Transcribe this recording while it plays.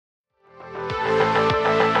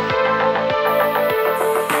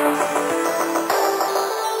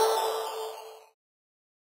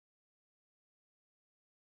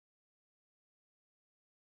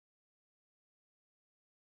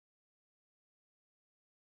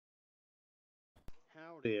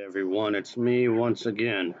Howdy everyone, it's me once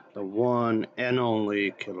again, the one and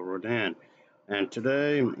only Killer Rodan. And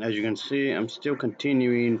today, as you can see, I'm still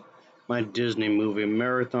continuing my Disney movie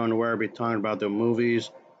marathon where I'll be talking about the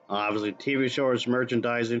movies, obviously TV shows,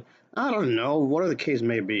 merchandising, I don't know, whatever the case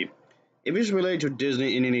may be. If it's related to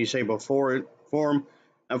Disney in any shape or form,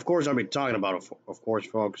 of course I'll be talking about it, of course,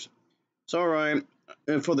 folks. So, alright,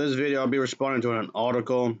 for this video I'll be responding to an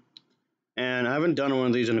article, and I haven't done one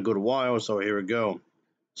of these in a good while, so here we go.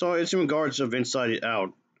 So it's in regards of Inside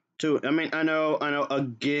Out. Too. I mean, I know.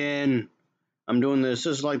 Again, I'm doing this.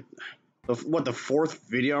 This is like the fourth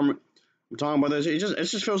video I'm talking about this. It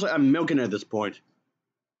just feels like I'm milking it at this point.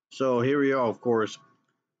 So here we are, of course.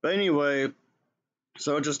 But anyway,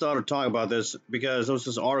 so I just thought to talk about this because there was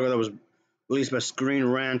this article that was released by Screen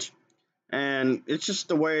Rant, and it's just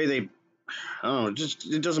the way they. I don't know. Just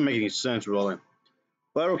it doesn't make any sense really.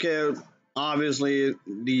 But okay, obviously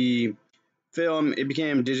the film it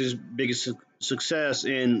became Disney's biggest success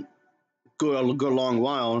in good long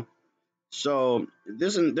while. So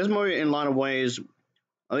this movie in a lot of ways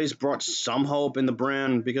at least brought some hope in the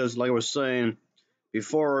brand because, like I was saying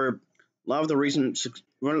before, a lot of the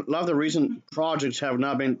recent projects have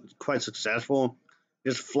not been quite successful.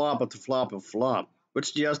 Just flop after flop after flop.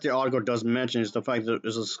 Which yes, the article does mention is the fact that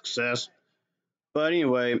it's a success. But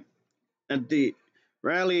anyway, at the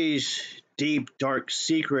Riley's deep dark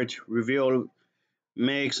secret reveal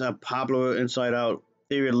makes a popular Inside Out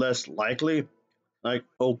theory less likely. Like,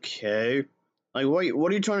 okay, like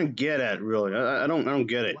what are you trying to get at, really? I don't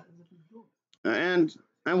get it. And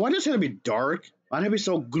why does it have to be dark? Why does it have to be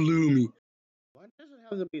so gloomy? Why does it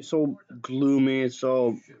have to be so gloomy,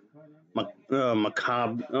 so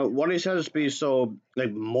macabre? Why does it have to be so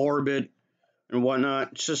like morbid and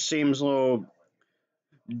whatnot? It just seems a little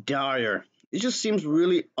dire. It just seems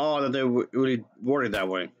really odd that they really worded that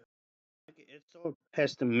way. Like, it's so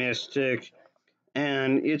pessimistic,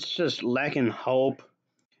 and it's just lacking hope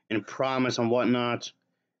and promise and whatnot.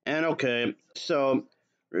 And okay, so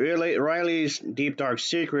really, Riley's deep dark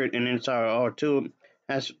secret in Inside Out 2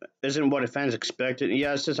 has isn't what the fans expected.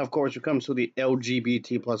 Yes, this of course comes to the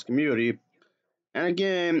LGBT plus community. And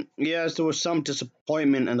again, yes, there was some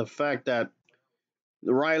disappointment in the fact that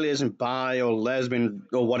Riley isn't bi or lesbian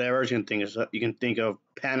or whatever you can think of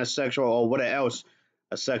pansexual or whatever else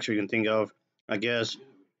a sexual you can think of, I guess.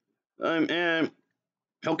 And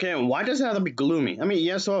okay, why does it have to be gloomy? I mean,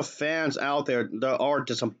 yes, there are fans out there are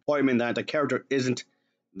disappointment that the character isn't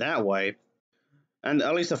that way, and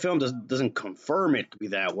at least the film doesn't confirm it to be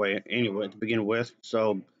that way anyway to begin with.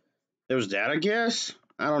 So there's that, I guess.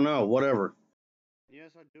 I don't know, whatever. Yes,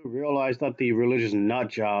 I do realize that the religious nut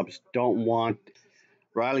jobs don't want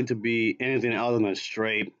Riley to be anything other than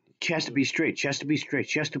straight. She has to be straight. She has to be straight.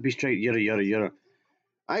 She has to be straight. Yada yada yada.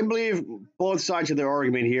 I believe both sides of their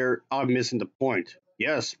argument here are missing the point.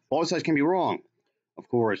 Yes, both sides can be wrong, of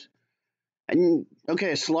course. And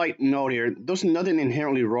okay, a slight note here. There's nothing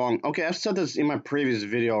inherently wrong. Okay, I've said this in my previous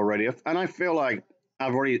video already, and I feel like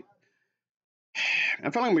I've already. I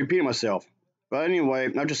feel like I'm repeating myself. But anyway,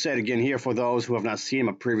 I'll just say it again here for those who have not seen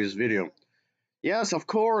my previous video. Yes, of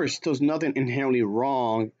course, there's nothing inherently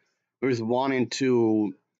wrong with wanting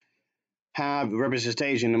to have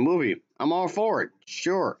representation in the movie. I'm all for it,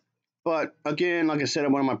 sure. But again, like I said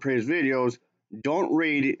in one of my previous videos, don't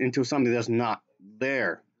read into something that's not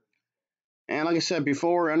there. And like I said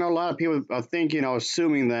before, I know a lot of people are thinking or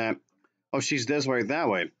assuming that, oh, she's this way, that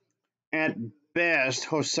way. At best,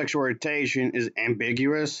 her sexual orientation is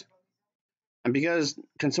ambiguous. And because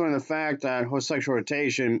considering the fact that her sexual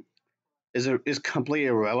orientation is completely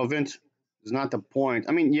irrelevant, is not the point.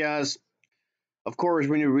 I mean, yes, of course,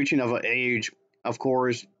 when you're reaching of an age, of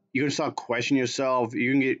course, you can start questioning yourself.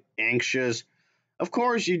 You can get anxious. Of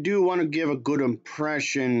course, you do want to give a good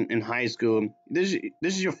impression in high school. This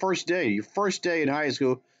is your first day. Your first day in high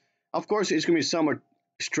school. Of course, it's gonna be somewhat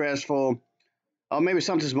stressful. Or maybe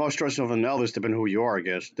something's more stressful than others, depending on who you are, I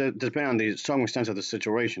guess. Depending on the circumstance of the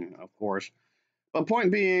situation, of course. But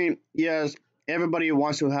point being, yes, everybody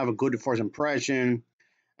wants to have a good first impression,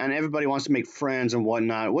 and everybody wants to make friends and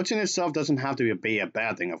whatnot, which in itself doesn't have to be a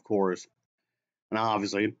bad thing, of course, and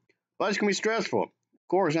obviously, but it's gonna be stressful, of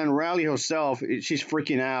course. And Riley herself, she's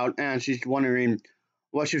freaking out and she's wondering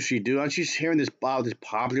what should she do, and she's hearing this about this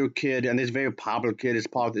popular kid, and this very popular kid is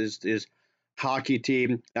part of this hockey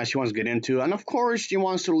team that she wants to get into, and of course, she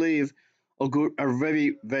wants to leave a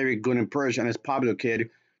very very good impression on this popular kid,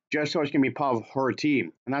 just so she can be part of her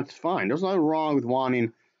team, and that's fine. There's nothing wrong with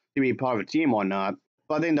wanting to be part of a team or not.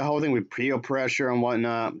 But I think the whole thing with peer pressure and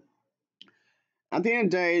whatnot, at the end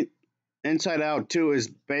of the day, Inside Out 2 is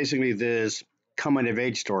basically this. coming of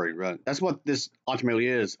age story, right? That's what this ultimately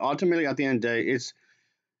is. Ultimately, at the end of the day, it's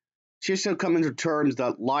she's still coming to terms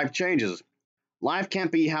that life changes. Life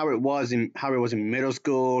can't be how it was in middle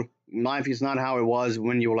school. Life is not how it was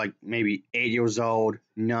when you were like maybe 8 years old,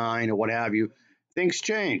 9, or what have you. Things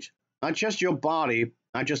change. Not just your body,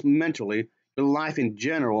 not just mentally, your life in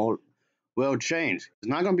general will change. It's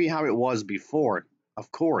not going to be how it was before,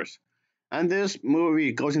 of course. And this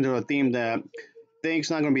movie goes into a theme that things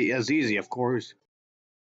not going to be as easy, of course.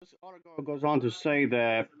 This article goes on to say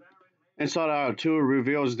that Inside Out 2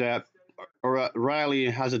 reveals that Riley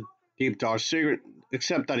has a deep dark secret,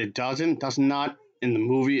 except that it doesn't. That's not in the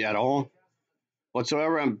movie at all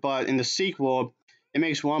whatsoever. But in the sequel, it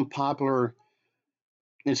makes one popular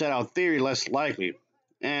Inside Out theory less likely.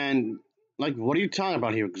 And like, what are you talking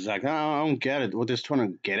about here exactly? I don't get it. What this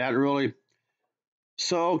trying to get at, really?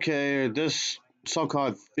 So okay, this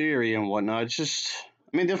so-called theory and whatnot. It's just,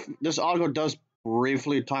 I mean, this article does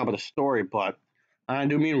briefly talk about the story, but I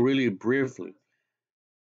do mean really briefly.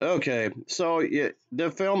 Okay, so yeah, the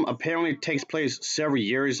film apparently takes place several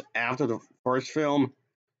years after the first film,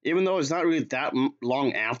 even though it's not really that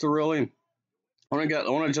long after. Really, I want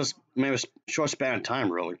to just maybe a short span of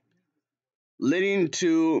time, really, leading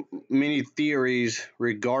to many theories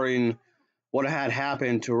regarding what had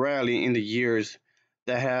happened to Riley in the years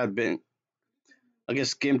that had been, I guess,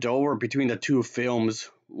 skimmed over between the two films.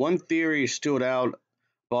 One theory stood out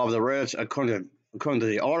above the rest, according to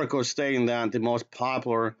the article, stating that the most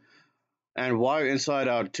popular and why Inside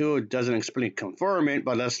Out 2 doesn't explicitly confirm it,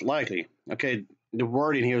 but that's likely. Okay, the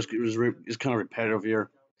wording here is kind of repetitive here.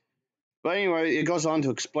 But anyway, it goes on to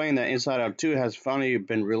explain that Inside Out 2 has finally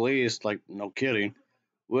been released, like, no kidding,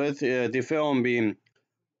 with the film being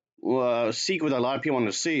a sequel that a lot of people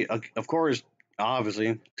want to see. Of course,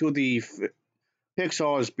 obviously, to the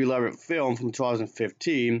Pixar's beloved film from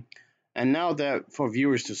 2015, and now that for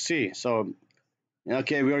viewers to see. So,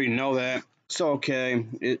 okay, we already know that. So okay,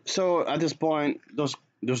 so at this point, those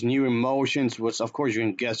new emotions, which of course you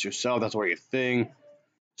can guess yourself, that's what you think.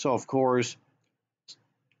 So of course,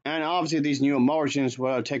 and obviously these new emotions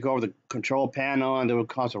will take over the control panel and they will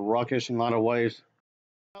cause a ruckus in a lot of ways.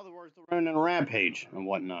 In other words, they're running a rampage and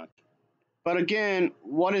whatnot. But again,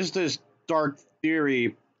 what is this dark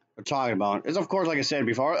theory we're talking about? It's of course, like I said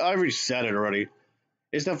before, I already said it already.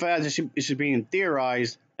 It's the fact that she's being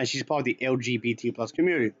theorized and she's part of the LGBT plus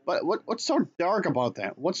community. But what's so dark about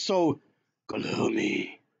that? What's so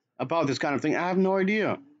gloomy about this kind of thing? I have no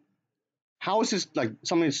idea. How is this like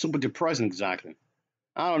something super depressing exactly?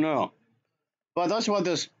 I don't know. But that's what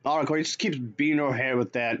this article it just keeps beating her head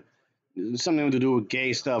with that something to do with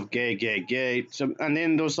gay stuff, gay, gay, gay. So and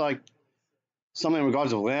then there's like something in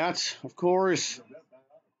regards to that, of course.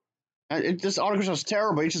 This article is just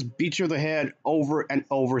terrible. It just beats you in the head over and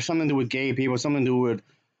over. Something to do with gay people, something to do with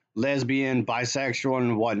lesbian, bisexual,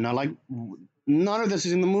 and whatnot. Like, none of this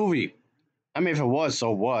is in the movie. I mean, if it was,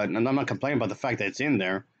 so what? And I'm not complaining about the fact that it's in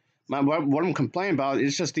there. What I'm complaining about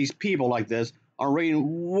is just these people like this are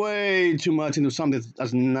reading way too much into something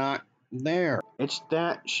that's not there. It's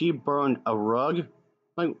that she burned a rug.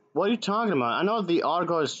 Like, what are you talking about? I know the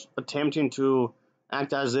article is attempting to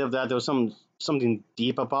act as if that there was something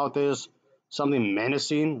deep about this, something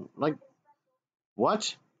menacing. Like,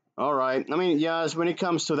 what? All right. I mean, yes, when it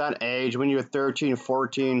comes to that age, when you're 13,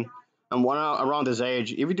 14, and around this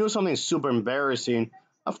age, if you do something super embarrassing,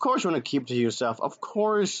 of course you want to keep it to yourself. Of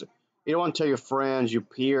course you don't want to tell your friends, your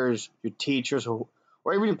peers, your teachers, or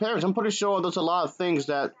even your parents. I'm pretty sure there's a lot of things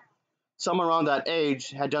that someone around that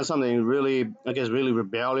age had done something really, I guess, really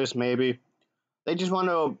rebellious, maybe. They just want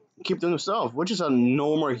to keep to themselves, which is a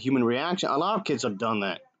normal human reaction. A lot of kids have done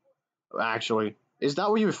that, actually. Is that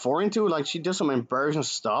what you're referring to? Like, she did some embarrassing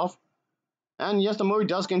stuff? And yes, the movie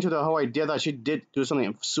does get into the whole idea that she did do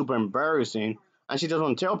something super embarrassing, and she doesn't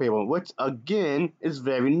want to tell people, which again is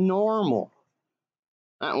very normal.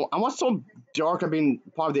 And what's so dark about being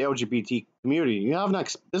part of the LGBT community? You have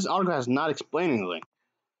not. This article has not explained anything.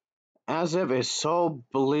 As if it's so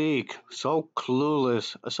bleak, so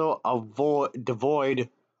clueless, so devoid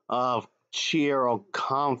of cheer or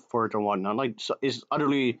comfort or whatnot. Like, so, it's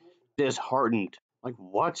utterly disheartened. Like,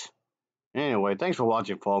 what? Anyway, thanks for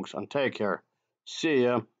watching, folks, and take care. See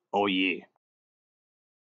ya. Oh, yeah.